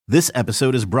This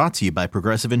episode is brought to you by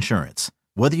Progressive Insurance.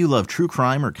 Whether you love true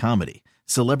crime or comedy,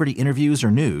 celebrity interviews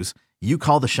or news, you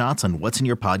call the shots on what's in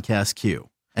your podcast queue.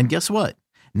 And guess what?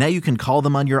 Now you can call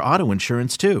them on your auto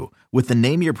insurance too with the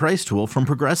Name Your Price tool from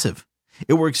Progressive.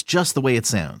 It works just the way it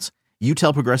sounds. You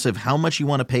tell Progressive how much you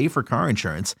want to pay for car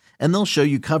insurance, and they'll show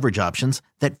you coverage options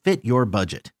that fit your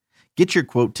budget. Get your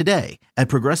quote today at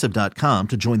Progressive.com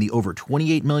to join the over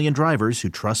 28 million drivers who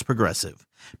trust Progressive.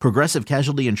 Progressive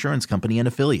Casualty Insurance Company and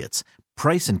Affiliates.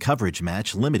 Price and coverage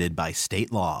match limited by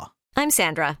state law. I'm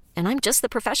Sandra, and I'm just the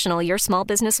professional your small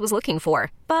business was looking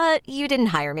for. But you didn't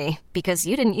hire me because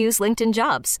you didn't use LinkedIn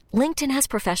Jobs. LinkedIn has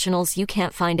professionals you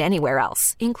can't find anywhere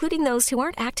else, including those who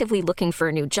aren't actively looking for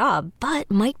a new job, but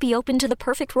might be open to the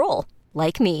perfect role,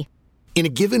 like me. In a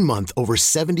given month, over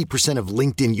 70% of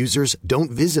LinkedIn users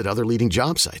don't visit other leading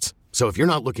job sites. So if you're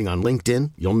not looking on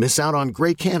LinkedIn, you'll miss out on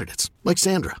great candidates like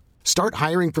Sandra. Start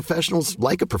hiring professionals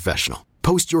like a professional.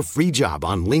 Post your free job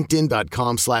on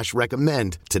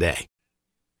linkedin.com/recommend today.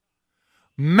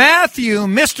 Matthew,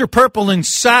 Mr. Purple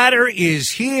Insider,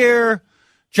 is here.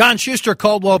 John Schuster,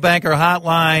 Coldwell Banker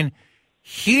Hotline.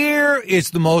 Here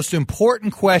is the most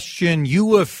important question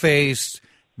you have faced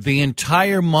the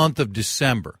entire month of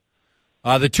December.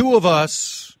 The two of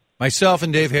us, myself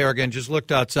and Dave Harrigan, just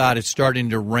looked outside. It's starting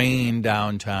to rain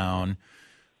downtown.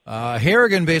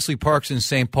 Harrigan basically parks in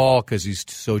St. Paul because he's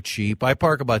so cheap. I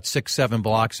park about 6-7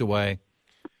 blocks away.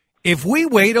 If we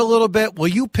wait a little bit, will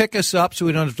you pick us up so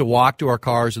we don't have to walk to our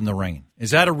cars in the rain?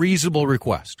 Is that a reasonable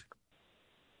request?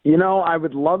 You know, I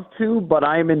would love to, but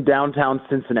I'm in downtown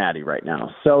Cincinnati right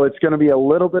now. So it's going to be a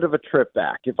little bit of a trip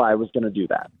back if I was going to do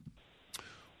that.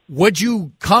 Would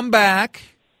you come back,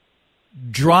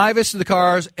 drive us to the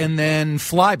cars, and then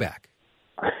fly back?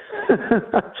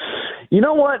 You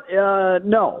know what?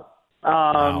 No.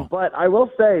 Wow. But I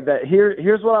will say that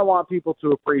here's what I want people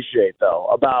to appreciate, though,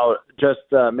 about just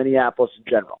Minneapolis in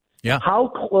general. Yeah.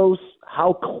 How close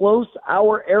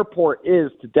our airport is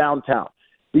to downtown.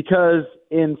 Because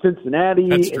in Cincinnati,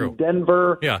 in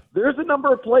Denver, there's a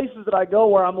number of places that I go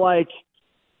where I'm like,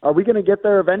 are we going to get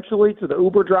there eventually to the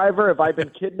Uber driver? Have I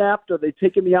been kidnapped? Are they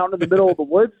taking me out in the middle of the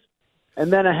woods? And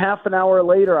then a half an hour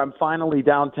later, I'm finally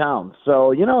downtown.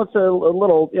 So, it's a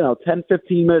little, 10,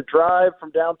 15-minute drive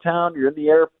from downtown. You're in the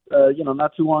air,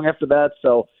 not too long after that.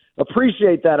 So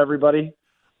appreciate that, everybody.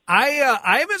 I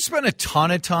haven't spent a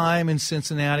ton of time in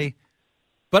Cincinnati,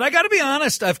 but I got to be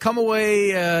honest, I've come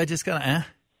away just kind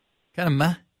of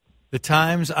meh. The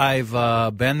times I've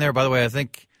been there, by the way, I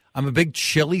think I'm a big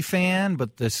chili fan,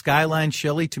 but the Skyline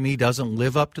chili to me doesn't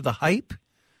live up to the hype.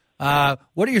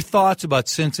 What are your thoughts about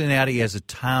Cincinnati as a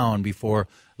town before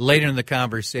later in the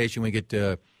conversation we get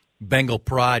to Bengal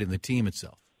pride in the team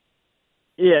itself?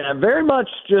 Yeah, very much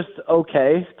just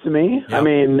okay to me. Yep. I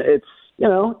mean,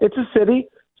 it's a city,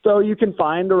 so you can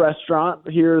find a restaurant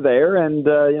here or there, and,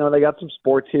 they got some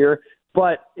sports here.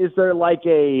 But is there like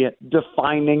a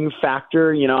defining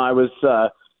factor? I was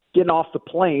getting off the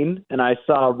plane, and I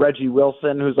saw Reggie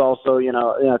Wilson, who's also,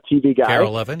 a TV guy.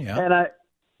 Carol Levin, yeah.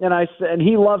 And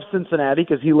he loves Cincinnati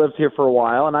because he lived here for a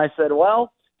while. And I said,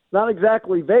 well, it's not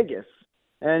exactly Vegas.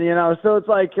 And, so it's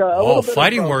like a little bit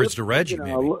fighting of words to Reggie,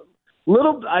 maybe. I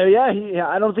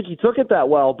don't think he took it that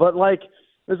well. But,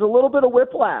 there's a little bit of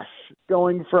whiplash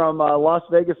going from Las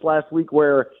Vegas last week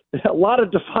where a lot of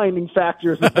defining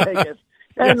factors in Vegas.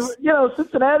 And, yes.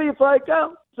 Cincinnati, it's like,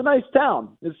 oh, it's a nice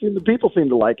town. The people seem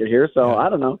to like it here. So, I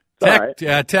don't know.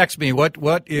 Text me. What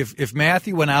if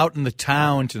Matthew went out in the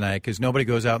town tonight, because nobody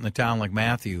goes out in the town like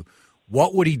Matthew,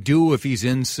 what would he do if he's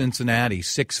in Cincinnati?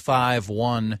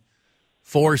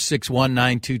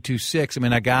 651-461-9226. I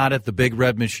mean, I got it. The Big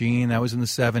Red Machine. That was in the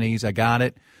 70s. I got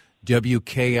it.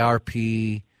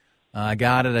 WKRP. I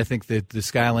got it. I think the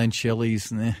Skyline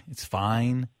Chili's. It's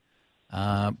fine.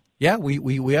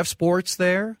 We have sports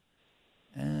there.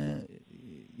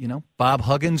 Bob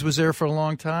Huggins was there for a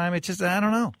long time. It's just, I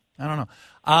don't know.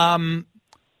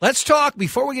 Let's talk,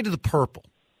 before we get to the purple,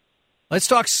 let's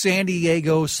talk San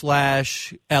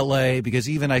Diego/L.A., because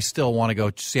even I still want to go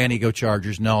San Diego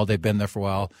Chargers. No, they've been there for a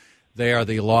while. They are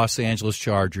the Los Angeles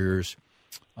Chargers.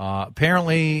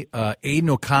 Apparently, Aiden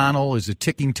O'Connell is a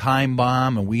ticking time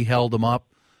bomb, and we held him up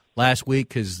last week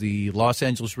because the Los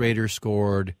Angeles Raiders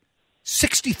scored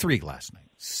 63 last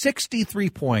night. 63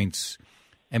 points.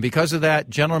 And because of that,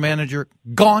 general manager,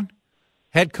 gone.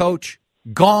 Head coach,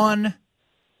 gone.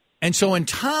 And so in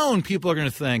town, people are going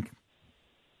to think,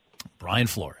 Brian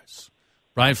Flores.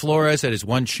 Brian Flores had his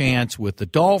one chance with the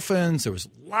Dolphins. There was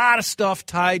a lot of stuff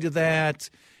tied to that.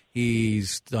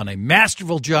 He's done a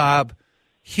masterful job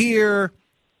here.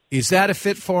 Is that a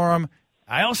fit for him?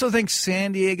 I also think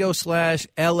San Diego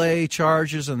 / L.A.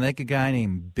 Chargers, and I think a guy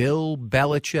named Bill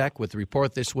Belichick, with the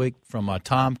report this week from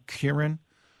Tom Curran,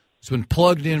 who's been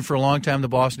plugged in for a long time in the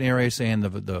Boston area, saying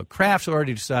the Kraft's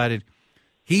already decided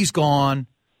he's gone.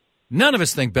 None of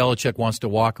us think Belichick wants to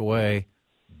walk away.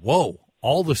 Whoa.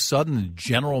 All of a sudden, the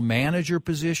general manager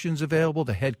position's available,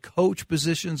 the head coach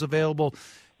position's available.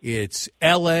 It's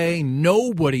L.A.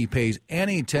 Nobody pays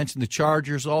any attention to the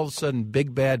Chargers. All of a sudden,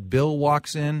 Big Bad Bill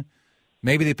walks in.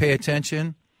 Maybe they pay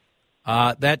attention.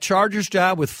 That Chargers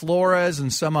job with Flores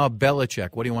and somehow Belichick,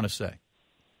 what do you want to say?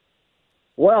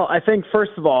 Well, I think,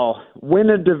 first of all,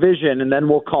 win a division, and then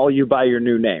we'll call you by your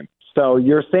new name. So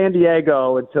you're San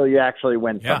Diego until you actually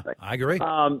win something. Yeah, I agree.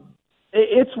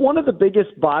 It's one of the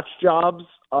biggest botch jobs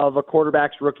of a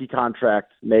quarterback's rookie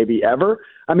contract maybe ever.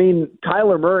 I mean,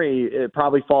 Kyler Murray it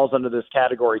probably falls under this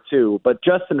category too, but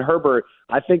Justin Herbert,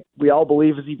 I think we all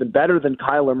believe is even better than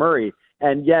Kyler Murray.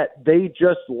 And yet they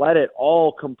just let it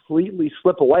all completely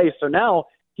slip away. So now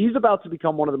he's about to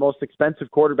become one of the most expensive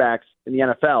quarterbacks in the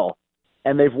NFL,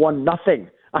 and they've won nothing.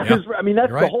 Yeah, I mean,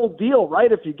 that's right. The whole deal,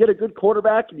 right? If you get a good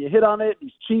quarterback and you hit on it,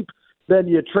 he's cheap, then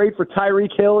you trade for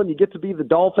Tyreek Hill and you get to be the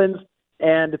Dolphins.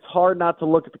 And it's hard not to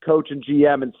look at the coach and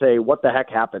GM and say, what the heck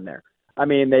happened there? I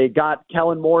mean, they got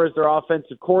Kellen Moore as their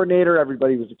offensive coordinator.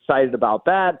 Everybody was excited about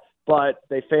that. But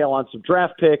they fail on some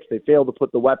draft picks. They fail to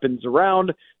put the weapons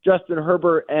around Justin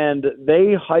Herbert, and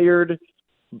they hired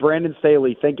Brandon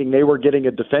Staley thinking they were getting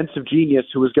a defensive genius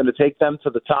who was going to take them to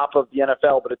the top of the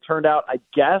NFL. But it turned out, I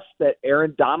guess, that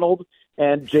Aaron Donald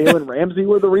and Jalen Ramsey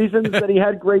were the reasons that he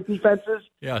had great defenses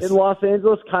in Los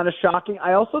Angeles. Kind of shocking.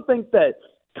 I also think that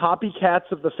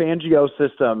copycats of the Fangio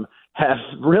system have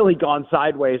really gone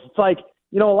sideways. It's like,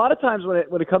 you know, a lot of times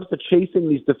when it comes to chasing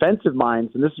these defensive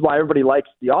minds, and this is why everybody likes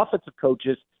the offensive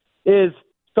coaches, is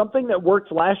something that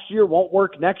worked last year won't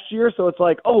work next year. So it's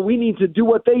like, oh, we need to do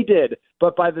what they did.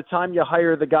 But by the time you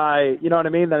hire the guy, you know what I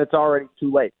mean, then it's already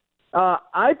too late.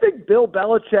 I think Bill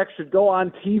Belichick should go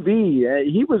on TV.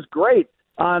 He was great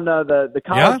on the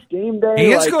college game day.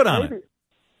 He is good on it.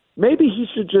 Maybe he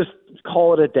should just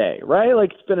call it a day, right?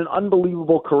 Like, it's been an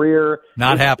unbelievable career.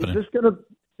 Not happening.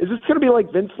 Is this gonna be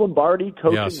like Vince Lombardi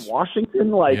coaching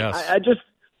Washington? Like, I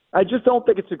just don't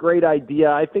think it's a great idea.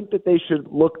 I think that they should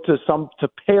look to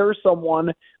pair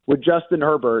someone with Justin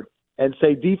Herbert and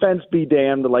say, defense be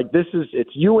damned. Like,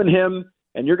 it's you and him,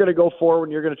 and you're going to go forward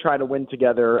and you're going to try to win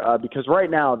together. Because right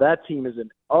now that team is in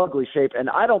ugly shape, and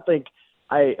I don't think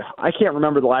I can't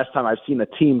remember the last time I've seen a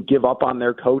team give up on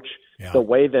their coach the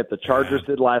way that the Chargers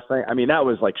did last night. I mean, that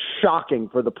was like shocking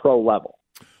for the pro level.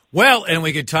 Well, and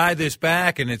we could tie this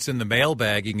back, and it's in the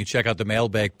mailbag. You can check out the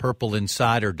mailbag,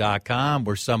 purpleinsider.com,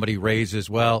 where somebody raises,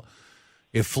 well,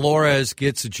 if Flores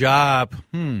gets a job,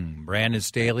 Brandon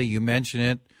Staley, you mentioned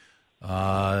it,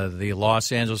 the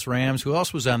Los Angeles Rams. Who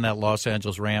else was on that Los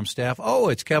Angeles Rams staff? Oh,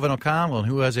 it's Kevin O'Connell,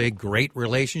 who has a great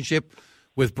relationship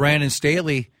with Brandon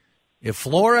Staley. If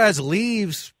Flores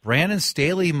leaves, Brandon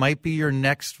Staley might be your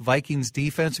next Vikings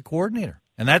defensive coordinator.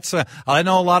 And that's I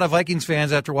know a lot of Vikings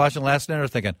fans after watching last night are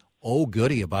thinking, oh,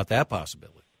 goody, about that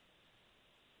possibility.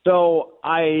 So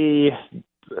I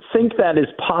think that is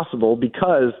possible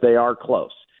because they are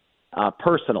close,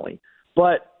 personally.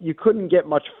 But you couldn't get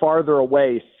much farther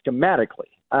away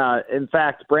schematically. In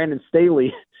fact, Brandon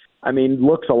Staley, I mean,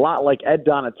 looks a lot like Ed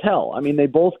Donatel. I mean, they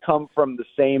both come from the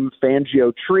same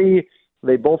Fangio tree.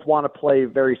 They both want to play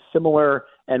very similar.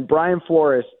 And Brian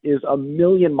Flores is a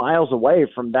million miles away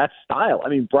from that style. I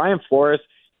mean, Brian Flores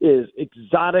is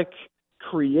exotic,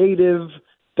 creative,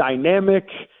 dynamic,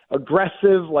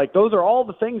 aggressive. Like, those are all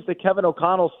the things that Kevin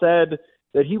O'Connell said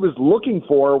that he was looking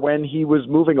for when he was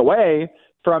moving away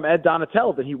from Ed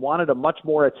Donatel, that he wanted a much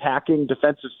more attacking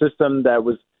defensive system that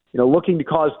was, you know, looking to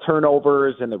cause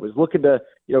turnovers and that was looking to,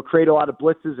 you know, create a lot of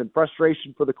blitzes and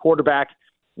frustration for the quarterback.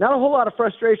 Not a whole lot of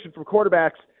frustration from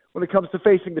quarterbacks when it comes to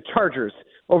facing the Chargers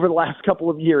over the last couple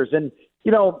of years. And,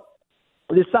 you know,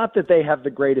 it's not that they have the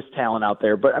greatest talent out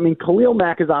there, but, I mean, Khalil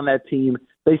Mack is on that team.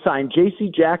 They signed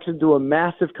J.C. Jackson to a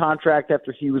massive contract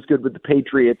after he was good with the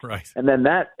Patriots. Right. And then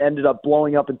that ended up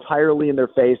blowing up entirely in their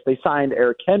face. They signed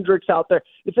Eric Hendricks out there.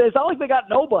 It's not like they got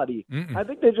nobody. I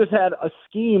think they just had a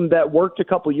scheme that worked a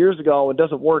couple years ago and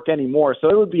doesn't work anymore. So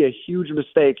it would be a huge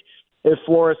mistake if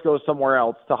Flores goes somewhere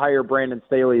else to hire Brandon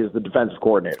Staley as the defensive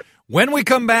coordinator. When we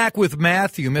come back with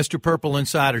Matthew, Mr. Purple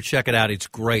Insider, check it out. It's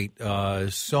great.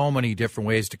 So many different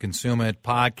ways to consume it.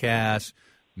 Podcasts,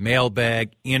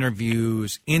 mailbag,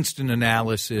 interviews, instant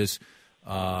analysis,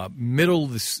 middle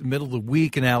of the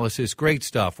week analysis. Great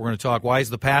stuff. We're going to talk, why is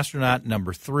the Pastronaut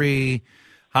number 3?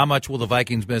 How much will the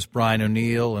Vikings miss Brian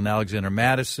O'Neill and Alexander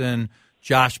Mattison?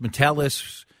 Josh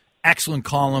Metellus excellent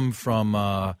column from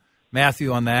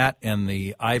Matthew on that and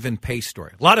the Ivan Pace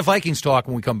story. A lot of Vikings talk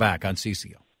when we come back on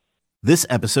CCO. This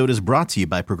episode is brought to you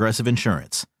by Progressive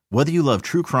Insurance. Whether you love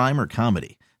true crime or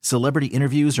comedy, celebrity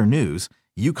interviews or news,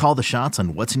 you call the shots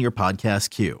on what's in your podcast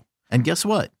queue. And guess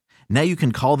what? Now you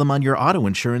can call them on your auto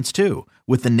insurance too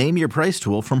with the Name Your Price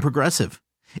tool from Progressive.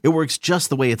 It works just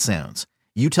the way it sounds.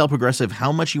 You tell Progressive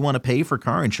how much you want to pay for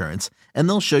car insurance, and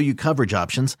they'll show you coverage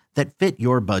options that fit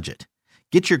your budget.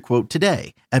 Get your quote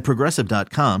today at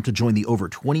Progressive.com to join the over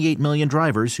 28 million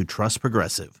drivers who trust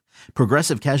Progressive.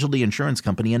 Progressive Casualty Insurance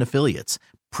Company and Affiliates.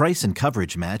 Price and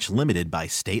coverage match limited by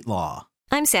state law.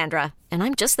 I'm Sandra, and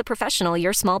I'm just the professional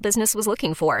your small business was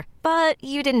looking for. But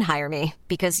you didn't hire me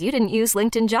because you didn't use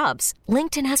LinkedIn Jobs.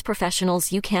 LinkedIn has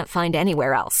professionals you can't find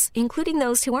anywhere else, including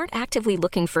those who aren't actively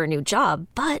looking for a new job,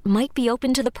 but might be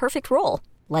open to the perfect role,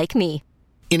 like me.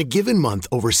 In a given month,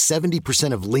 over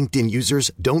 70% of LinkedIn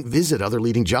users don't visit other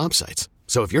leading job sites.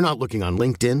 So if you're not looking on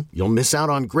LinkedIn, you'll miss out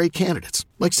on great candidates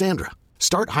like Sandra.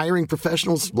 Start hiring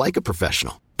professionals like a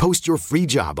professional. Post your free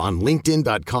job on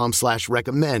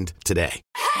linkedin.com/recommend today.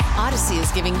 Odyssey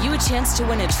is giving you a chance to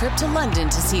win a trip to London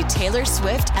to see Taylor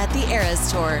Swift at the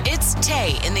Eras Tour. It's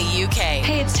Tay in the UK.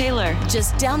 Hey, it's Taylor.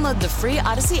 Just download the free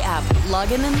Odyssey app,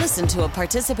 log in and listen to a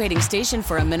participating station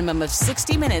for a minimum of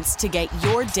 60 minutes to get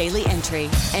your daily entry.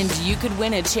 And you could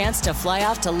win a chance to fly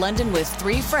off to London with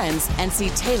 3 friends and see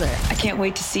Taylor. I can't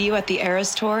wait to see you at the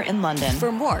Eras Tour in London.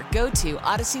 For more, go to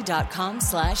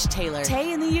odyssey.com/Taylor.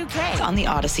 Tay in the UK. It's on the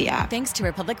Odyssey app. Thanks to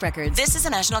Republic Records. This is a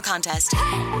national contest.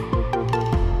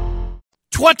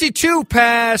 22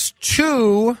 past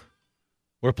 2.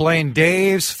 We're playing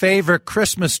Dave's favorite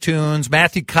Christmas tunes.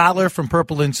 Matthew Coller from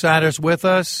Purple Insiders with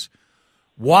us.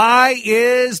 Why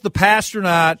is the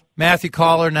Pastronaut Matthew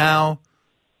Coller now?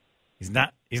 He's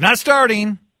not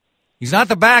starting. He's not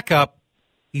the backup.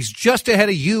 He's just ahead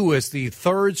of you as the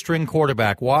third string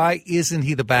quarterback. Why isn't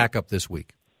he the backup this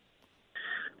week?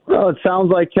 Well, it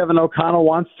sounds like Kevin O'Connell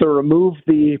wants to remove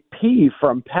the P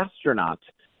from Pastronaut.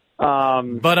 I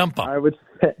would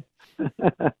say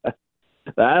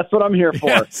that's what I'm here for.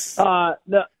 Yes. I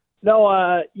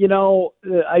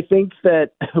think that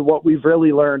what we've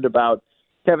really learned about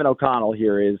Kevin O'Connell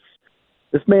here is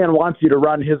this man wants you to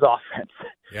run his offense.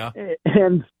 Yeah.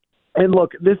 And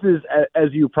look, this is,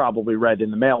 as you probably read in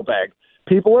the mailbag,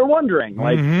 people are wondering,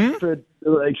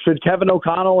 should Kevin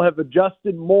O'Connell have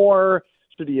adjusted more?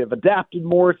 Should he have adapted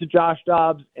more to Josh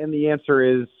Dobbs? And the answer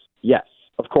is yes,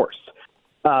 of course.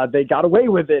 They got away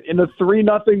with it in a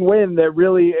 3-0 win that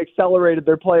really accelerated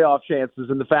their playoff chances,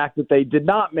 and the fact that they did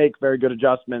not make very good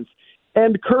adjustments.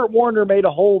 And Kurt Warner made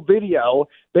a whole video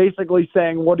basically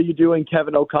saying, what are you doing,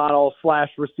 Kevin O'Connell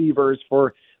 / receivers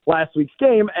for last week's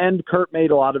game? And Kurt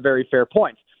made a lot of very fair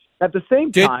points. At the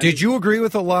same time... Did you agree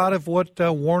with a lot of what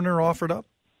Warner offered up?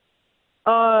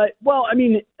 Well, I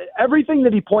mean, everything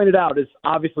that he pointed out is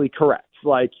obviously correct.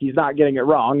 Like, he's not getting it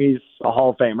wrong. He's a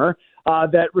Hall of Famer.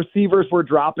 That receivers were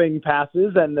dropping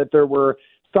passes and that there were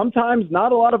sometimes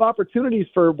not a lot of opportunities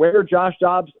for where Josh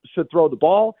Dobbs should throw the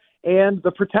ball. And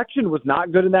the protection was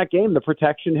not good in that game. The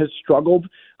protection has struggled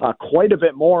quite a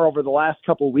bit more over the last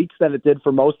couple of weeks than it did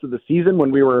for most of the season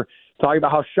when we were talking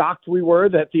about how shocked we were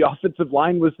that the offensive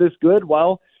line was this good.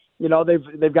 Well, you know,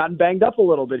 they've gotten banged up a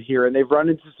little bit here, and they've run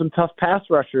into some tough pass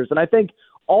rushers. And I think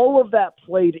all of that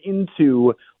played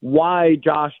into why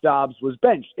Josh Dobbs was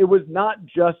benched. It was not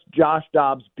just Josh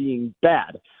Dobbs being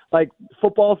bad. Like,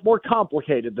 football is more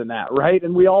complicated than that, right?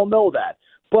 And we all know that.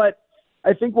 But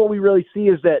I think what we really see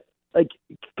is that, like,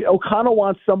 O'Connell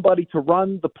wants somebody to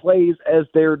run the plays as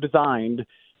they're designed,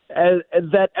 as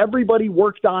that everybody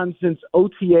worked on since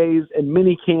OTAs and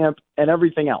minicamp and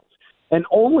everything else. And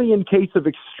only in case of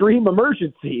extreme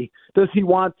emergency does he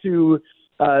want to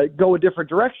go a different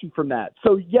direction from that.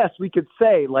 So, yes, we could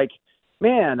say, like,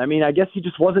 man, I mean, I guess he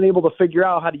just wasn't able to figure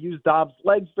out how to use Dobbs'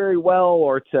 legs very well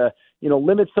or to, you know,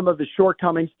 limit some of his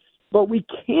shortcomings. But we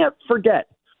can't forget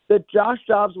that Josh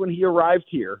Dobbs, when he arrived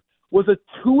here, was a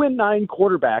 2-9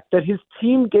 quarterback that his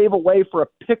team gave away for a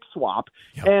pick swap,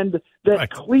 and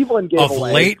that Cleveland gave away.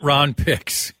 Of late-round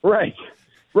picks. Right.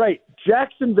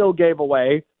 Jacksonville gave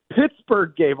away.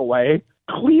 Pittsburgh gave away.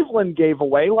 Cleveland gave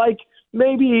away. Like,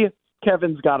 maybe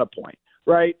Kevin's got a point,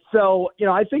 right? So, you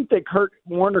know, I think that Kurt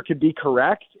Warner could be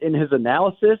correct in his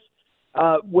analysis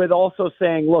with also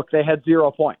saying, look, they had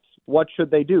 0 points. What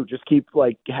should they do? Just keep,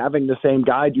 like, having the same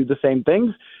guy do the same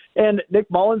things? And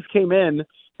Nick Mullins came in,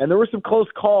 and there were some close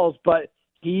calls, but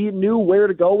he knew where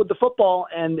to go with the football.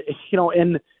 And, you know,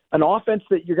 in an offense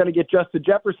that you're going to get Justin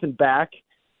Jefferson back,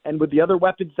 and with the other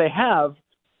weapons they have,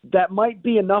 that might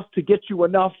be enough to get you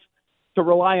enough to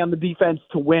rely on the defense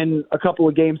to win a couple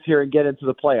of games here and get into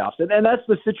the playoffs. And that's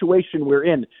the situation we're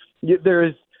in.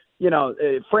 There's,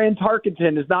 Fran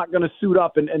Tarkenton is not going to suit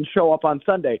up and show up on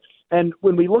Sunday. And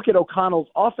when we look at O'Connell's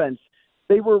offense,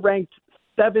 they were ranked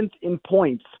 7th in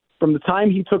points from the time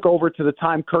he took over to the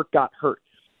time Kirk got hurt.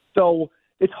 So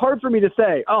it's hard for me to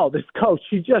say, oh, this coach,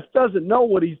 he just doesn't know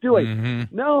what he's doing.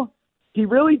 Mm-hmm. No, he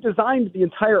really designed the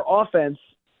entire offense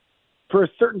for a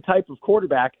certain type of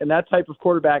quarterback, and that type of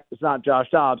quarterback is not Josh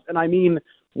Dobbs, and I mean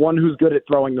one who's good at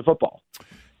throwing the football.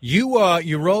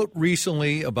 You wrote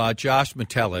recently about Josh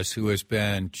Metellus, who has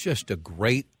been just a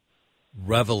great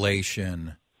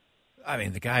revelation. I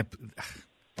mean, the guy,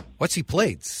 what's he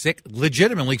played?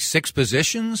 Legitimately six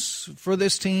positions for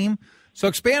this team. So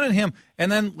expand on him,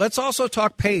 and then let's also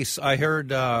talk pace. I heard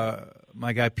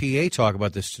my guy PA talk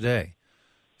about this today.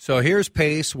 So here's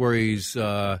pace, where he's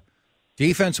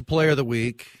Defensive Player of the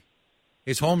Week.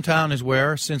 His hometown is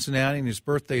where? Cincinnati, and his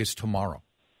birthday is tomorrow.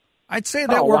 I'd say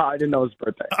that. Wow! I didn't know his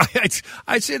birthday.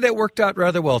 I'd say that worked out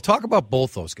rather well. Talk about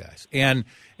both those guys, and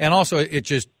also it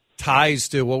just ties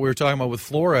to what we were talking about with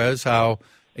Flores, how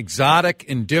exotic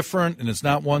and different, and it's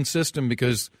not one system,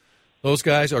 because those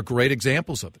guys are great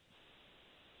examples of it.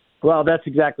 Well, that's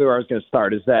exactly where I was going to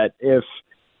start. Is that if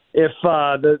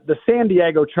the San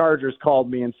Diego Chargers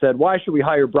called me and said, why should we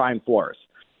hire Brian Flores?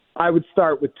 I would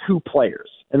start with two players,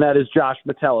 and that is Josh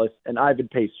Metellus and Ivan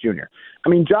Pace Jr. I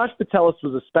mean, Josh Metellus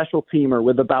was a special teamer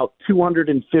with about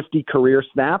 250 career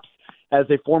snaps as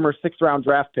a former sixth-round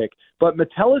draft pick. But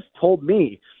Metellus told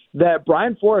me that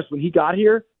Brian Flores, when he got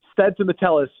here, said to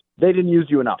Metellus, they didn't use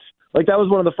you enough. Like, that was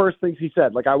one of the first things he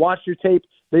said. Like, I watched your tape.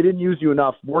 They didn't use you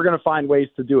enough. We're going to find ways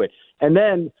to do it. And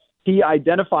then he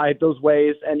identified those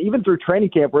ways, and even through training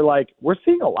camp, we're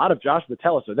seeing a lot of Josh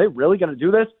Metellus. Are they really going to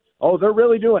do this? Oh, they're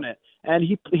really doing it. And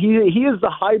he is the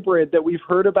hybrid that we've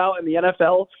heard about in the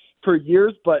NFL for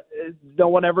years, but no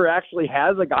one ever actually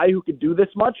has a guy who could do this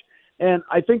much. And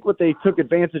I think what they took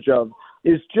advantage of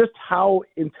is just how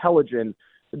intelligent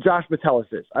Josh Metellus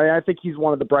is. I think he's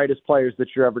one of the brightest players that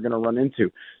you're ever going to run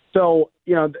into. So,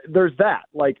 there's that,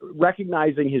 like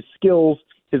recognizing his skills,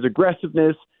 his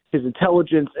aggressiveness, his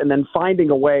intelligence, and then finding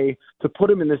a way to put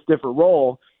him in this different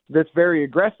role that's very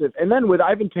aggressive. And then with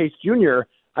Ivan Pace Jr.,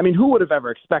 I mean, who would have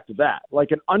ever expected that?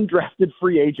 Like an undrafted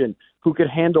free agent who could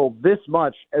handle this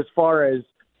much as far as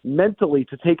mentally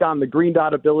to take on the green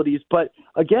dot abilities. But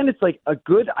again, it's like a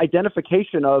good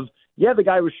identification of, yeah, the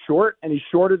guy was short and he's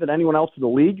shorter than anyone else in the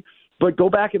league. But go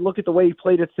back and look at the way he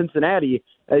played at Cincinnati.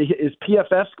 His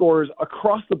PFF scores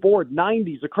across the board,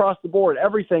 90s across the board,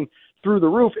 everything through the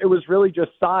roof. It was really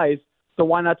just size. So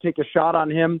why not take a shot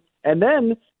on him? And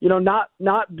then,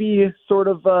 not be sort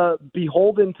of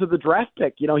beholden to the draft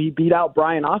pick. He beat out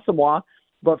Brian Asamoah,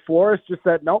 but Flores just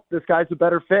said, nope, this guy's a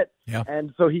better fit. Yeah.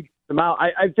 And so he them out.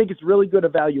 I think it's really good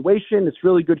evaluation. It's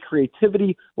really good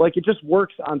creativity. Like, it just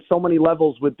works on so many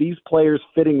levels with these players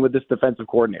fitting with this defensive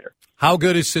coordinator. How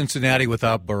good is Cincinnati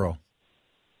without Burrow?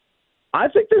 I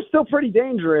think they're still pretty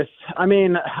dangerous. I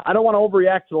mean, I don't want to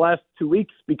overreact to the last 2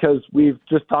 weeks because we've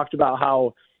just talked about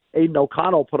how Aiden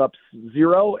O'Connell put up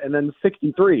 0 and then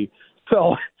 63.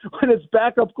 So when it's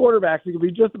backup quarterbacks, it can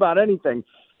be just about anything.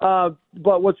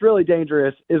 But what's really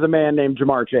dangerous is a man named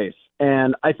Jamar Chase.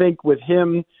 And I think with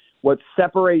him, what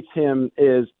separates him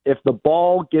is if the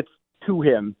ball gets to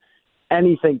him,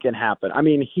 anything can happen. I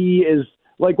mean, he is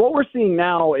like what we're seeing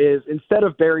now is instead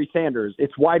of Barry Sanders,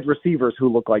 it's wide receivers who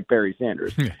look like Barry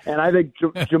Sanders. And I think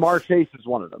Jamar Chase is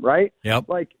one of them, right? Yep.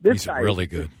 Like this He's guy really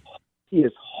good. He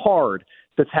is hard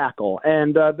to tackle.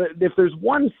 And if there's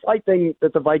one slight thing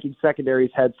that the Vikings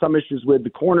secondary's had some issues with, the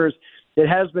corners, it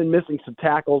has been missing some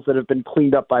tackles that have been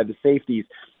cleaned up by the safeties.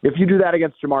 If you do that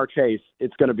against Jamar Chase,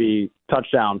 it's going to be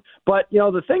touchdown. But,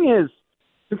 the thing is,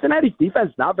 Cincinnati's defense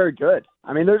is not very good.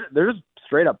 I mean, they're just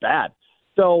straight up bad.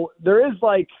 So there is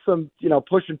like some,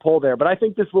 push and pull there. But I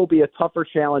think this will be a tougher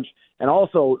challenge. And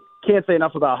also can't say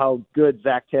enough about how good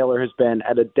Zach Taylor has been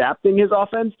at adapting his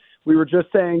offense. We were just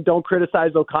saying don't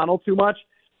criticize O'Connell too much.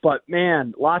 But,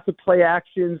 man, lots of play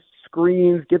actions,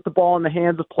 screens, get the ball in the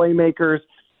hands of playmakers.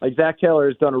 Like Zach Taylor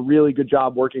has done a really good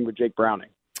job working with Jake Browning.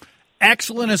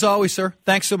 Excellent as always, sir.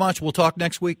 Thanks so much. We'll talk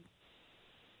next week.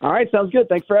 All right, sounds good.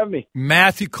 Thanks for having me.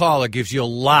 Matthew Coller gives you a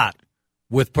lot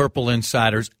with Purple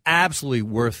Insiders. Absolutely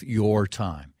worth your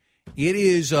time. It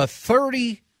is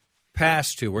 30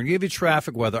 past 2. We're going to give you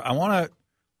traffic weather.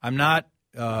 I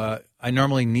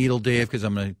normally needle Dave because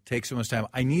I'm going to take so much time.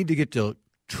 I need to get to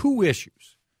 2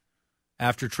 issues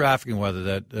after traffic and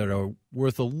weather that are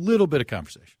worth a little bit of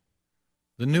conversation.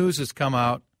 The news has come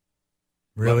out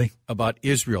about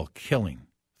Israel killing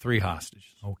 3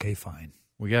 hostages. Okay, fine.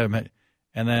 We got to admit.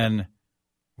 And then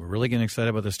We're really getting excited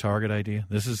about this Target idea.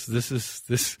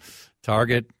 This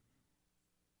Target.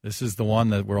 This is the one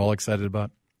that we're all excited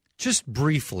about. Just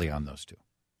briefly on those two.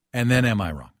 And then am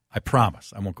I wrong? I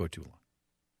promise. I won't go too long.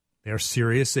 They're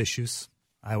serious issues.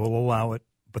 I will allow it,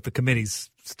 but the committee's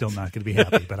still not going to be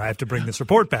happy. But I have to bring this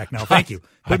report back now. Thank you.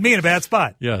 Put me in a bad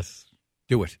spot. Yes.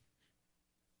 Do it.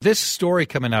 This story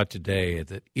coming out today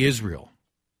that Israel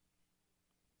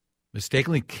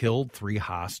mistakenly killed 3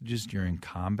 hostages during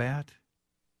combat.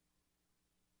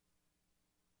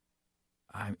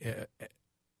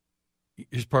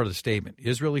 Here's part of the statement.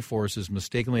 Israeli forces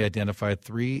mistakenly identified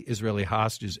 3 Israeli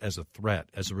hostages as a threat.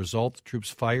 As a result, the troops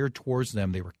fired towards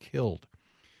them. They were killed.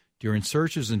 During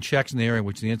searches and checks in the area in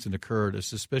which the incident occurred, a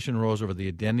suspicion rose over the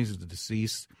identities of the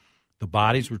deceased. The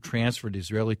bodies were transferred to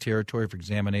Israeli territory for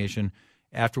examination,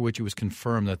 after which it was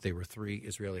confirmed that they were 3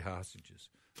 Israeli hostages.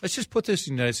 Let's just put this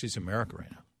in the United States of America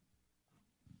right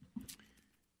now.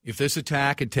 If this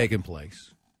attack had taken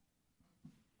place,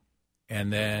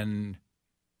 and then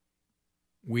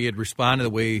we had responded the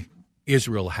way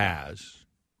Israel has,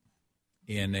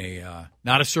 in a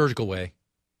not a surgical way,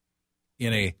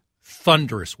 in a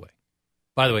thunderous way.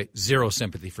 By the way, zero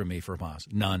sympathy from me for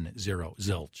Hamas. None, zero,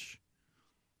 zilch.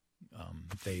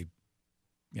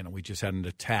 We just had an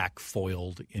attack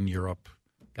foiled in Europe.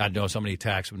 God knows how many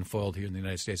attacks have been foiled here in the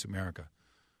United States of America.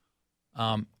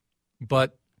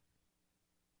 But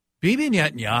Bibi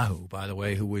Netanyahu, by the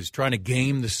way, who was trying to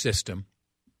game the system,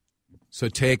 so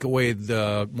take away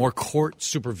the more court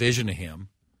supervision of him,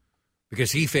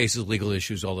 because he faces legal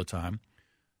issues all the time.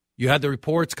 You had the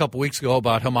reports a couple weeks ago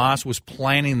about Hamas was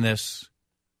planning this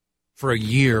for a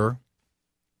year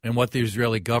and what the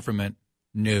Israeli government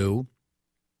knew.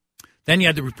 Then you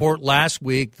had the report last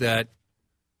week that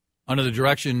under the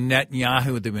direction of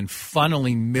Netanyahu, they've been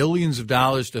funneling millions of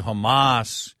dollars to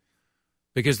Hamas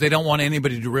because they don't want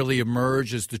anybody to really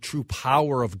emerge as the true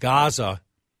power of Gaza.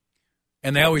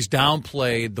 And they always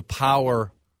downplayed the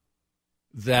power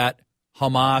that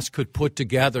Hamas could put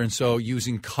together. And so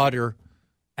using Qatar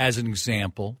as an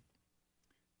example,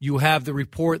 you have the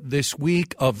report this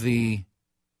week of the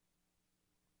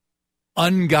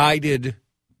unguided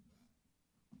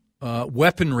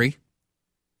weaponry,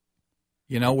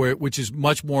 which is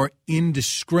much more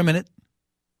indiscriminate.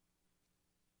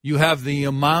 You have the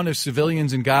amount of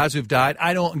civilians in Gaza who've died.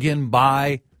 I don't, again,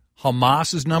 buy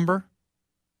Hamas's number,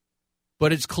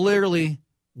 but it's clearly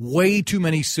way too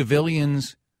many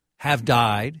civilians have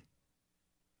died.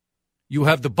 You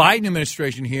have the Biden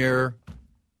administration here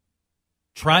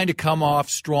trying to come off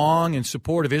strong in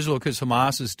support of Israel because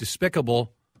Hamas is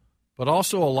despicable, but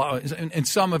also a lot, and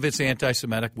some of it's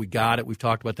anti-Semitic. We got it. We've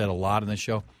talked about that a lot on this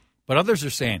show. But others are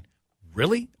saying,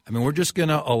 really? I mean, we're just going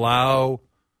to allow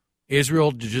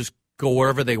Israel to just go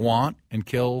wherever they want and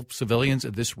kill civilians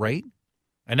at this rate?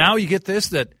 And now you get this,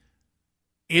 that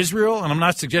Israel, and I'm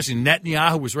not suggesting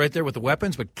Netanyahu was right there with the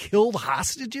weapons, but killed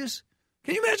hostages?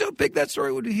 Can you imagine how big that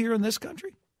story would be here in this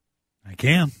country? I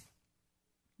can.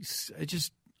 It's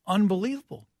just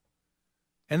unbelievable.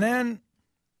 And then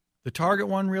the Target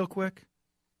one real quick.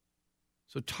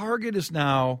 So Target is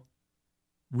now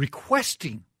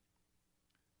requesting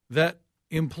that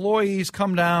employees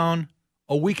come down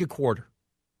a week a quarter.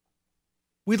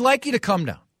 We'd like you to come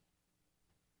down.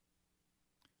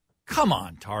 Come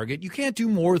on, Target. You can't do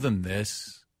more than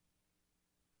this.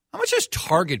 How much has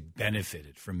Target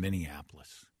benefited from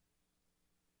Minneapolis?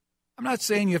 I'm not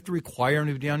saying you have to require them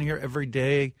to be down here every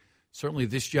day. Certainly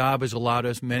this job has allowed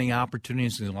us many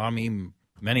opportunities.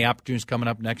 Many opportunities coming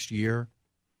up next year.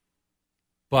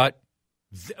 But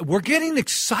we're getting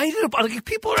excited about it.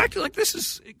 People are acting like this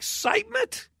is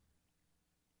excitement.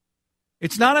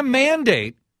 It's not a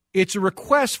mandate. It's a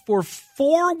request for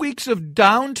 4 weeks of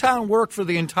downtown work for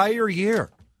the entire year.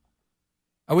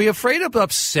 Are we afraid of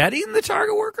upsetting the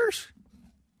Target workers?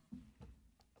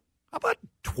 How about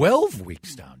 12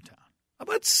 weeks downtown? How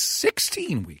about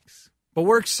 16 weeks? But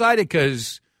we're excited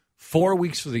because 4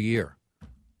 weeks for the year.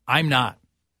 I'm not.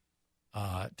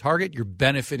 Target, you're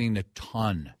benefiting a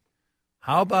ton.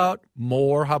 How about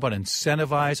more? How about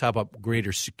incentivize? How about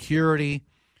greater security?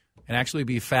 And actually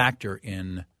be a factor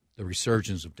in the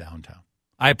resurgence of downtown.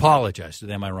 I apologize to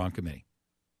the Am I Wrong Committee.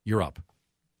 You're up.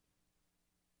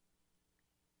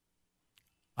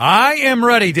 I am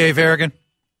ready, Dave Harrigan.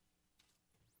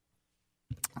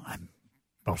 I'm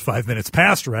about 5 minutes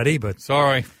past ready, but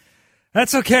sorry.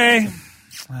 That's okay.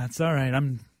 That's all right.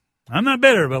 I'm not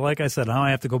bitter, but like I said, now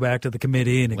I have to go back to the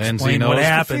committee and explain what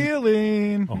happened. The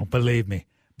feeling. Oh, believe me,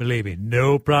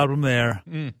 no problem there.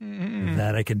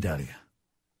 That I can tell you.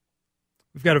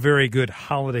 We've got a very good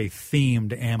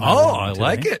holiday-themed Am I Wrong I today.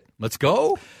 like it. Let's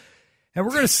go. And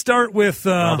we're going to start with...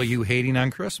 Probably you hating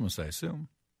on Christmas, I assume.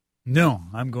 No,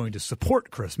 I'm going to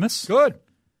support Christmas. Good.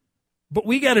 But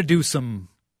we got to do some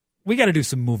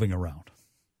moving around.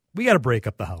 We got to break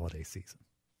up the holiday season.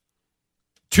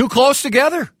 Too close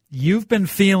together. You've been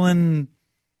feeling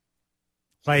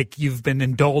like you've been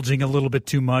indulging a little bit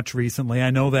too much recently.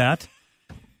 I know that.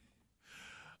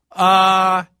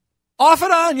 Off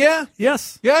and on, yeah.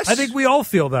 Yes. I think we all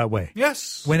feel that way.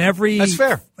 Yes. That's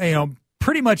fair.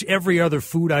 Pretty much every other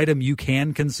food item you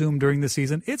can consume during the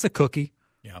season, it's a cookie.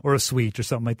 Yeah. Or a sweet or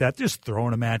something like that, just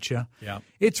throwing them at you. Yeah.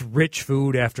 It's rich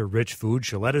food after rich food.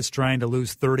 Sholetta's trying to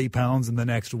lose 30 pounds in the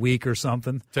next week or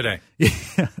something. Today.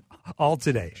 Yeah, all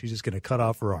today. She's just going to cut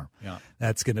off her arm. Yeah.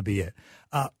 That's going to be it.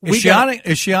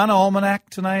 Is she on Almanac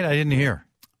tonight? I didn't hear.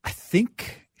 I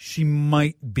think she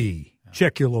might be. Yeah.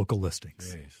 Check your local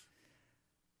listings. Jeez.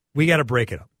 We got to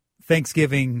break it up.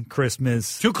 Thanksgiving,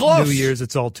 Christmas, too close. New Year's,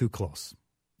 it's all too close.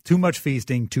 Too much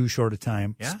feasting, too short a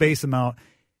time. Yeah. Space them out.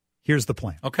 Here's the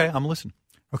plan. Okay, I'm listening.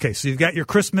 Okay, so you've got your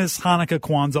Christmas, Hanukkah,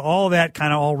 Kwanzaa, all that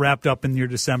kind of all wrapped up in your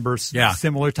December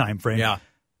similar time frame. Yeah.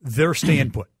 They're staying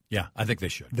put. Yeah, I think they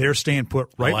should. They're staying put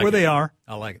right where they are.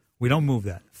 I like it. We don't move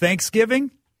that.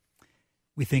 Thanksgiving,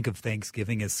 we think of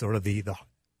Thanksgiving as sort of the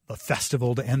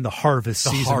festival to end the harvest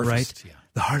season, right? Yeah.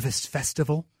 The harvest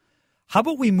festival. How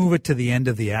about we move it to the end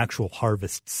of the actual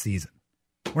harvest season?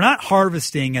 We're not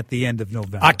harvesting at the end of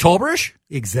November. October-ish?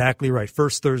 Exactly right.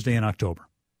 First Thursday in October.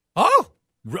 Oh,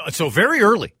 so very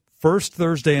early. First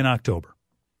Thursday in October.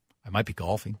 I might be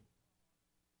golfing.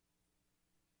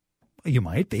 You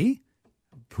might be.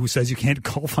 Who says you can't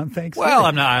golf on Thanksgiving? Well,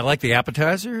 I'm not. I like the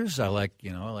appetizers. I like the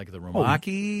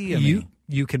rumaki.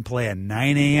 You can play a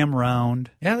 9 a.m.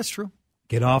 round. Yeah, that's true.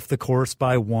 Get off the course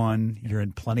by 1. You're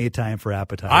in plenty of time for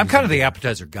appetizers. I'm kind of the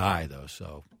appetizer guy, though.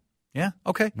 So, yeah,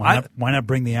 okay. Why not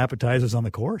bring the appetizers on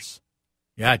the course?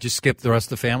 Yeah, just skip the rest of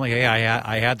the family. Hey,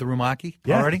 I had the rumaki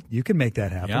already. You can make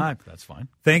that happen. Yeah, that's fine.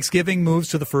 Thanksgiving moves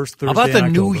to the first Thursday. How about the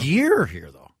in New October. Year here,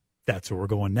 though? That's where we're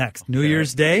going next. Okay. New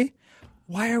Year's Day.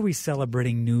 Why are we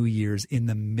celebrating New Year's in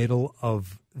the middle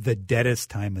of the deadest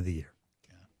time of the year?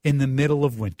 Yeah. In the middle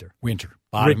of winter.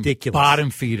 Ridiculous. Bottom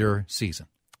feeder season.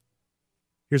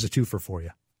 Here's a twofer for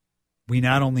you. We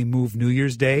not only move New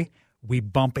Year's Day, we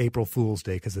bump April Fool's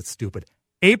Day because it's stupid.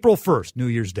 April 1st, New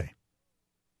Year's Day.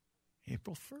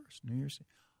 April 1st, New Year's Day.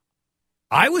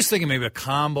 I was thinking maybe a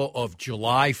combo of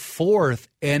July 4th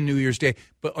and New Year's Day,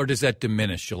 or does that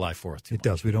diminish July 4th? It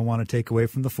does. We don't want to take away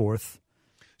from the 4th.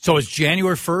 So is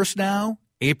January 1st now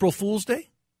April Fool's Day?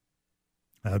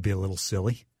 That would be a little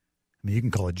silly. I mean, you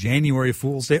can call it January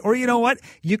Fool's Day, or you know what?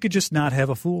 You could just not have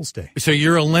a Fool's Day. So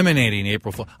you're eliminating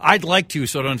April Fool's. I'd like to,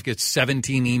 so I don't get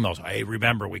 17 emails. Hey,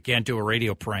 remember, we can't do a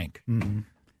radio prank. Mm-hmm.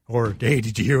 Or, hey,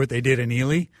 did you hear what they did in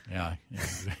Ely? Yeah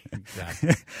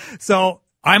exactly. So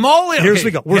I'm all in. Here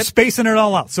we go. We're spacing it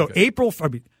all out. So okay.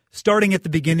 Starting at the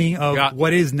beginning of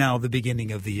what is now the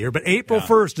beginning of the year. But April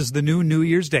 1st is the New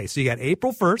Year's Day. So you got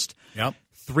April 1st. Yep.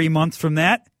 3 months from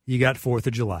that, you got 4th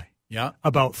of July. Yeah.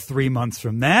 About 3 months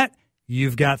from that,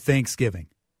 you've got Thanksgiving.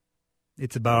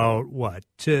 It's about, what,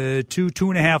 two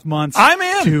and a half months I'm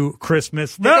in. To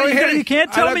Christmas. No, you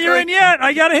can't tell me you're in yet.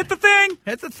 I got to hit the thing.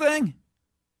 Hit the thing.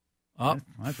 Oh,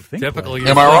 typical.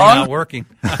 Am I wrong? Not working.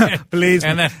 Please.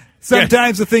 And then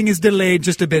sometimes the thing is delayed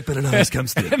just a bit, but it always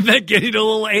comes through. And then getting a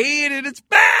little aid, and it's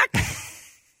back.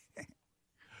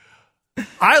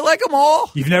 I like them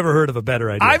all. You've never heard of a better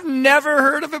idea. I've never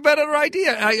heard of a better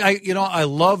idea. I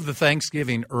love the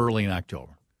Thanksgiving early in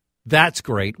October. That's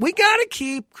great. We got to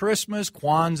keep Christmas,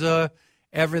 Kwanzaa,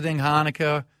 everything,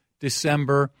 Hanukkah,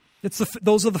 December.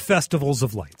 Those are the festivals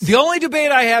of lights. The only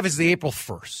debate I have is the April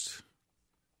 1st.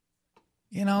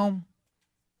 Little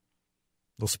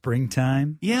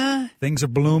springtime. Yeah. Things are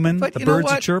blooming. But the birds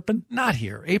are chirping. Not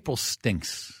here. April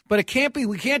stinks. But it can't be.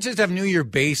 We can't just have New Year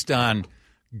based on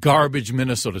garbage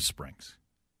Minnesota Springs.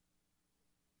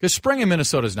 Because spring in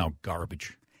Minnesota is now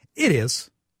garbage. It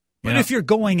is. But if you're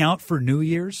going out for New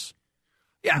Year's.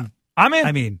 Yeah. I'm in.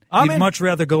 I mean, you'd much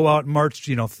rather go out March,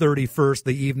 31st,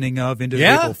 the evening of, into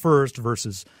April 1st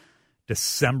versus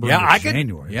December or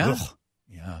January. Yeah.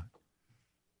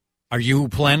 Are you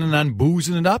planning on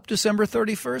boozing it up December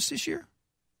 31st this year?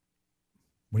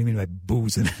 What do you mean by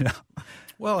boozing it up?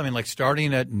 Well, I mean, like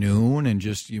starting at noon and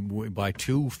just by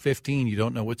 2:15, you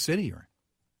don't know what city you're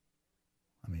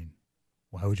in. I mean,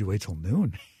 why would you wait till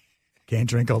noon? Can't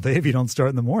drink all day if you don't start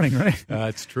in the morning, right?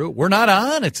 It's true. We're not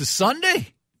on. It's a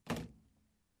Sunday.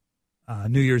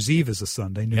 New Year's Eve is a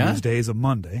Sunday. New Year's Day is a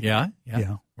Monday. Yeah.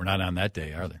 We're not on that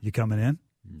day, are they? You coming in?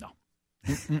 No.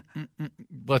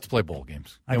 Let's play bowl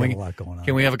games. I got a lot going on.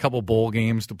 Can we have a couple bowl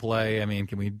games to play? I mean,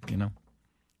 can we,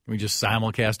 We just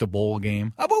simulcast a bowl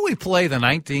game. How about we play the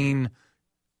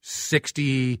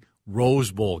 1960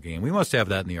 Rose Bowl game? We must have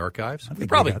that in the archives. We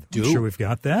probably do. I'm sure we've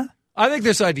got that. I think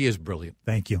this idea is brilliant.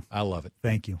 Thank you. I love it.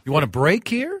 Thank you. You want a break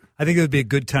here? I think it would be a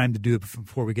good time to do it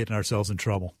before we get ourselves in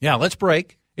trouble. Yeah, let's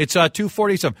break. It's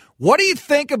 2:47. What do you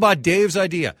think about Dave's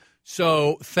idea?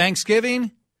 So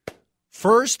Thanksgiving,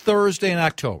 first Thursday in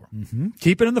October. Mm-hmm.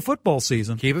 Keep it in the football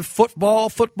season. Keep it football.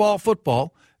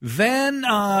 Then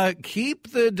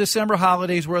keep the December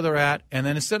holidays where they're at, and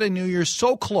then instead of New Year's,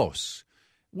 so close.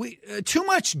 Too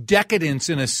much decadence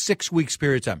in a 6 weeks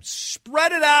period of time.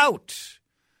 Spread it out.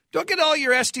 Don't get all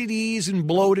your STDs and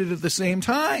bloated at the same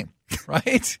time,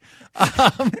 right?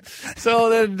 So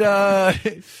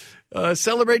then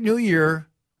celebrate New Year.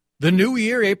 The New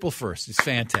Year, April 1st. It's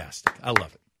fantastic. I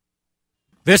love it.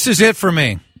 This is it for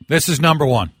me. This is number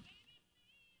one.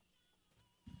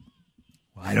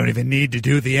 Well, I don't even need to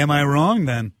do the Am I Wrong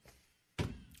then.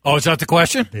 Oh, is that the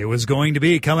question? It was going to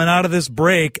be coming out of this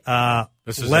break.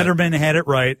 Letterman had it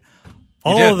right.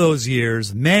 All of those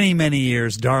years, many, many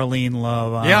years, Darlene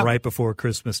Love right before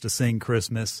Christmas to sing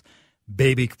Christmas.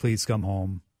 Baby, Please Come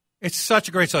Home. It's such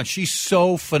a great song. She's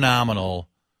so phenomenal.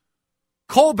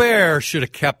 Colbert should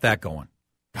have kept that going.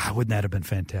 God, wouldn't that have been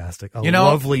fantastic? A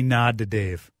lovely nod to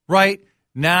Dave. Right.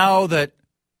 Now that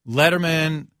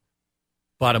Letterman,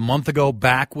 about a month ago,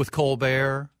 back with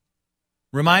Colbert,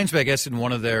 reminds me, I guess, in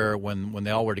one of their, when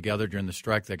they all were together during the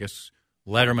strike, I guess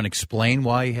Letterman explained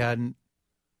why he hadn't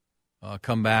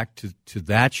come back to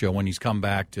that show when he's come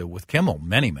back with Kimmel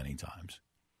many, many times.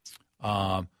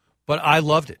 But I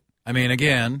loved it. I mean,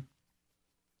 again,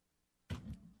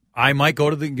 I might go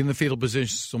to in the fetal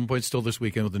position some point still this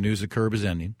weekend with the news that Curb is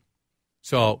ending.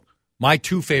 So my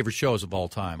two favorite shows of all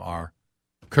time are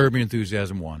Curb Your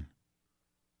Enthusiasm 1,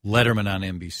 Letterman on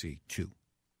NBC 2.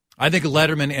 I think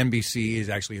Letterman NBC is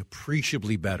actually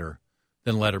appreciably better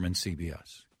than Letterman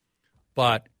CBS.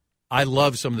 But I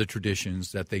love some of the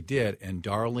traditions that they did, and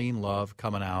Darlene Love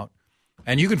coming out.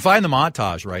 And you can find the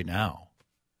montage right now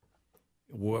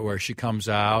where she comes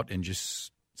out and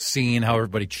just seeing how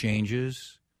everybody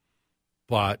changes.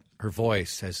 But her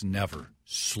voice has never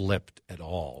slipped at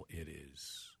all. It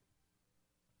is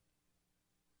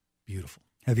beautiful.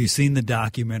 Have you seen the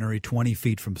documentary 20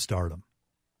 Feet from Stardom?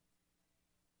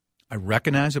 I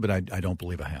recognize it, but I don't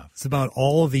believe I have. It's about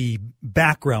all the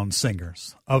background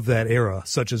singers of that era,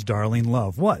 such as Darlene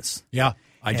Love was. Yeah,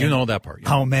 I do know that part. Yeah.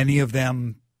 How many of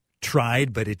them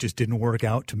tried, but it just didn't work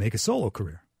out to make a solo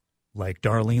career. Like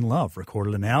Darlene Love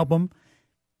recorded an album.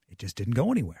 It just didn't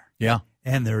go anywhere. Yeah.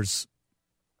 And there's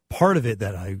part of it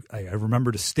that I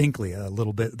remember distinctly a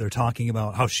little bit. They're talking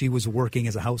about how she was working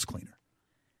as a house cleaner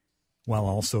while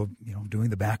also, doing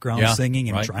the background singing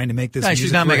and trying to make this music.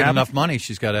 She's not making enough money.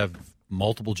 She's got to have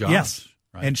multiple jobs. Yes.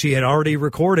 Right. And she had already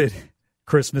recorded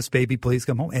Christmas, Baby, Please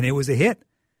Come Home, and it was a hit.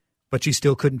 But she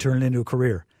still couldn't turn it into a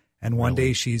career. And one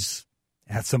day she's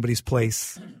at somebody's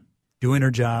place doing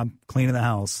her job, cleaning the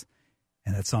house,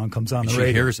 and that song comes on the radio.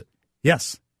 She hears it.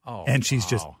 Yes. Oh, and she's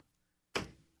just,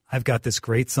 I've got this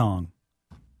great song.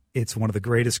 It's one of the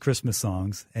greatest Christmas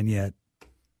songs, and yet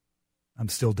I'm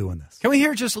still doing this. Can we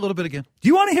hear just a little bit again? Do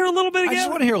you want to hear a little bit again? I just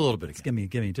want to hear a little bit again.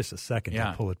 Give me just a second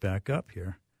to pull it back up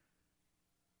here.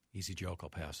 Easy joke. I'll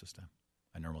pass this time.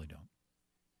 I normally don't.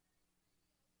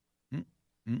 Snow's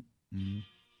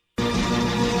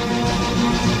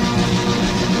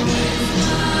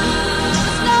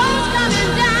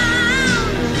coming down.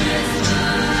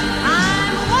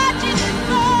 I'm watching it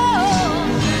fall.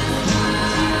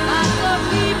 Lots of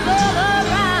people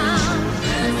around.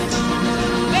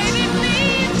 Baby,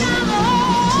 please come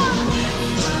home.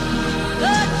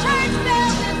 The church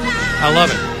bells are down. I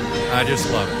love it. I just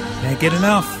love it. Can't get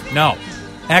enough. No.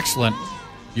 Excellent.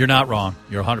 You're not wrong.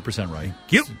 You're 100% right.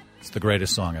 Thank you. It's the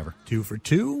greatest song ever. 2 for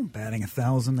 2, batting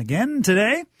 1,000 again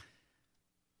today.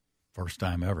 First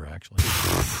time ever, actually.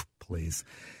 Please.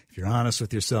 If you're honest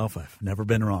with yourself, I've never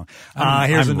been wrong.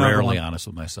 Here's I'm rarely one. honest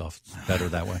with myself. It's better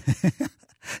that way.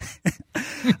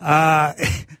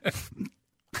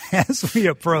 As we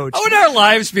approach. Would our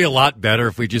lives be a lot better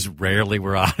if we just rarely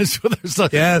were honest with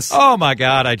ourselves? Yes. Oh, my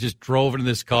God. I just drove in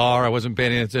this car. I wasn't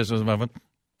paying attention.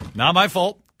 Not my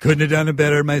fault. Couldn't have done it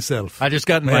better myself. I just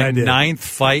got in my 9th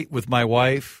fight with my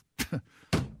wife.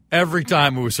 Every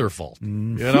time it was her fault.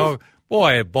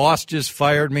 Boy, a boss just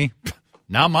fired me.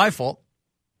 Not my fault.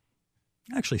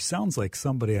 Actually sounds like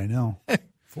somebody I know.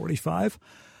 45?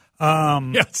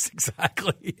 Yes,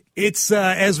 exactly. It's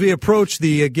as we approach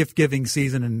the gift-giving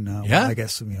season, and I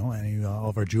guess all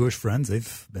of our Jewish friends,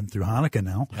 they've been through Hanukkah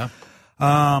now.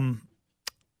 Yeah.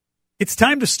 It's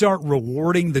time to start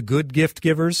rewarding the good gift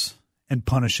givers and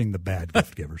punishing the bad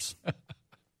gift givers. All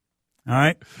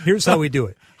right? Here's how we do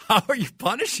it. How are you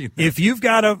punishing them? If you've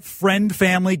got a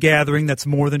friend-family gathering that's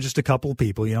more than just a couple of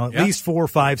people, at least 4,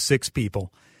 5, 6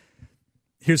 people,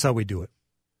 here's how we do it.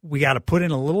 We got to put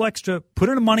in a little extra, put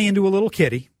in money into a little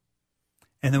kitty,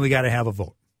 and then we got to have a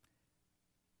vote.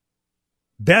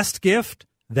 Best gift,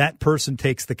 that person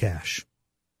takes the cash.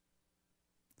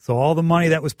 So all the money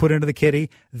that was put into the kitty,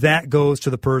 that goes to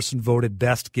the person voted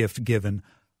best gift given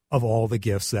of all the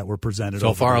gifts that were presented.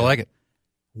 So far, I like it.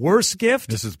 Worst gift.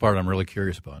 This is the part I'm really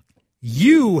curious about.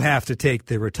 You have to take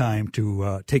the time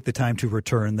to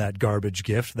return that garbage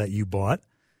gift that you bought,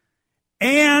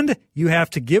 and you have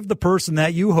to give the person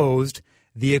that you hosed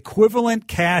the equivalent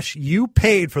cash you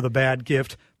paid for the bad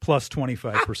gift plus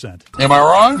 25%. Am I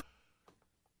wrong?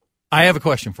 I have a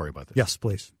question for you about this. Yes,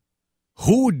 please.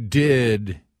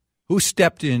 Who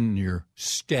stepped in your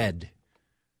stead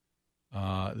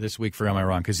this week for Am I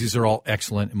Wrong? Because these are all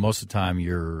excellent, and most of the time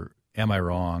your Am I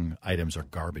Wrong items are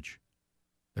garbage.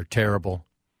 They're terrible.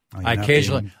 I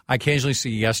occasionally say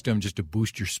yes to them just to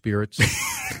boost your spirits.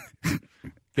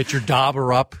 Get your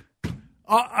dauber up.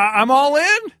 I'm all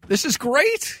in. This is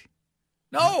great.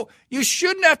 No, you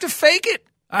shouldn't have to fake it.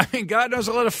 I mean, God knows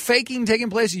a lot of faking taking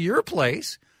place at your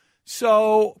place.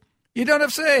 So you don't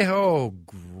have to say, oh,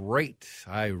 great.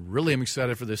 I really am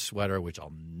excited for this sweater, which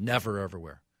I'll never, ever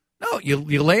wear. No,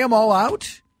 you lay them all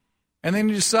out, and then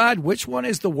you decide which one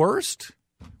is the worst,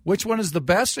 which one is the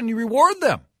best, and you reward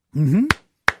them. Mm-hmm.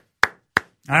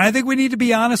 I think we need to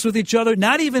be honest with each other,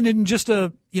 not even in just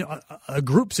a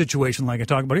group situation like I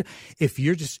talk about here. If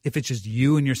it's just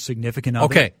you and your significant other.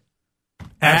 Okay.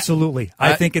 Absolutely.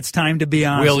 I think it's time to be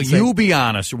honest. Will you be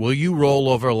honest, or will you roll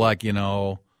over like,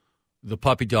 the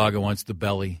puppy dog who wants the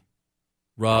belly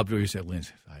rubbed, or you say,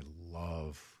 Lindsay, I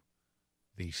love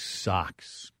these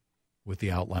socks with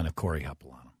the outline of Corey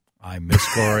Heppel on them. I miss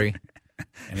Corey,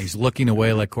 and he's looking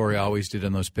away like Corey always did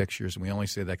in those pictures, and we only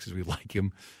say that because we like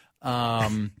him.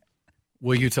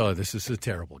 Will you tell her this is a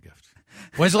terrible gift?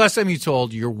 When's the last time you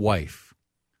told your wife,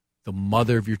 the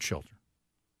mother of your children,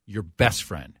 your best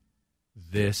friend,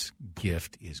 this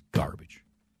gift is garbage?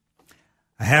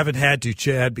 I haven't had to,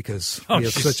 Chad, because we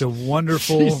have such a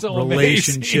wonderful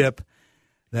relationship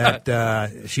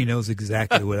that she knows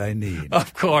exactly what I need.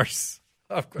 Of course.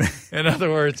 In other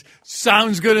words,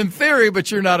 sounds good in theory,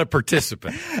 but you're not a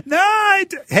participant. No,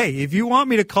 hey, if you want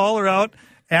me to call her out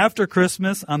after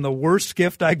Christmas on the worst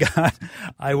gift I got,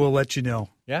 I will let you know.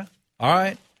 Yeah? All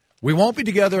right. We won't be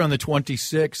together on the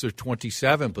 26th or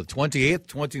 27th, but 28th,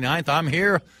 29th, I'm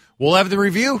here. We'll have the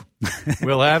review.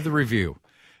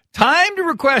 Time to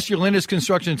request your Linda's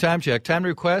Construction Time Check. Time to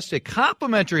request a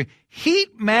complimentary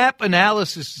heat map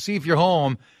analysis to see if your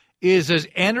home is as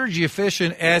energy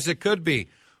efficient as it could be.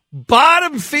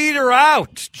 Bottom feeder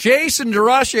out. Jason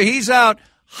DeRusha, he's out.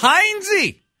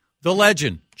 Heinze, the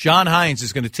legend, John Hines,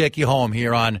 is going to take you home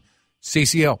here on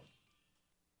CCO.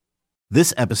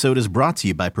 This episode is brought to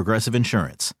you by Progressive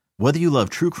Insurance. Whether you love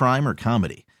true crime or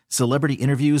comedy, celebrity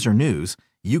interviews or news,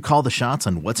 you call the shots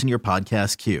on what's in your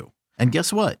podcast queue. And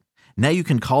guess what? Now you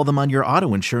can call them on your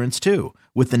auto insurance, too,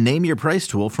 with the Name Your Price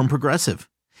tool from Progressive.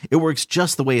 It works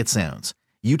just the way it sounds.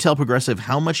 You tell Progressive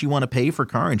how much you want to pay for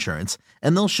car insurance,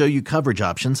 and they'll show you coverage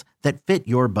options that fit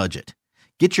your budget.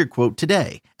 Get your quote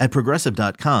today at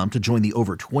Progressive.com to join the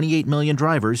over 28 million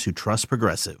drivers who trust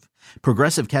Progressive.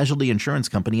 Progressive Casualty Insurance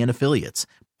Company and Affiliates.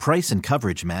 Price and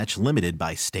coverage match limited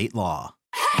by state law.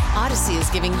 Odyssey is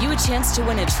giving you a chance to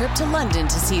win a trip to London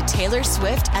to see Taylor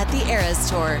Swift at the Eras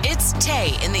Tour. It's Tay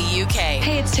in the UK.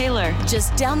 Hey, it's Taylor.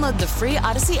 Just download the free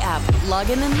Odyssey app, log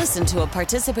in and listen to a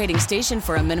participating station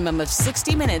for a minimum of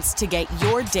 60 minutes to get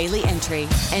your daily entry.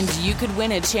 And you could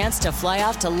win a chance to fly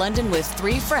off to London with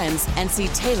 3 friends and see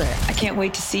Taylor. I can't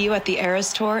wait to see you at the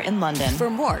Eras Tour in London. For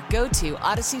more, go to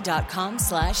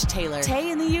odyssey.com/Taylor. Tay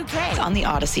in the UK. It's on the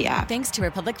Odyssey app. Thanks to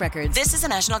Republic Records. This is a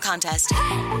national contest.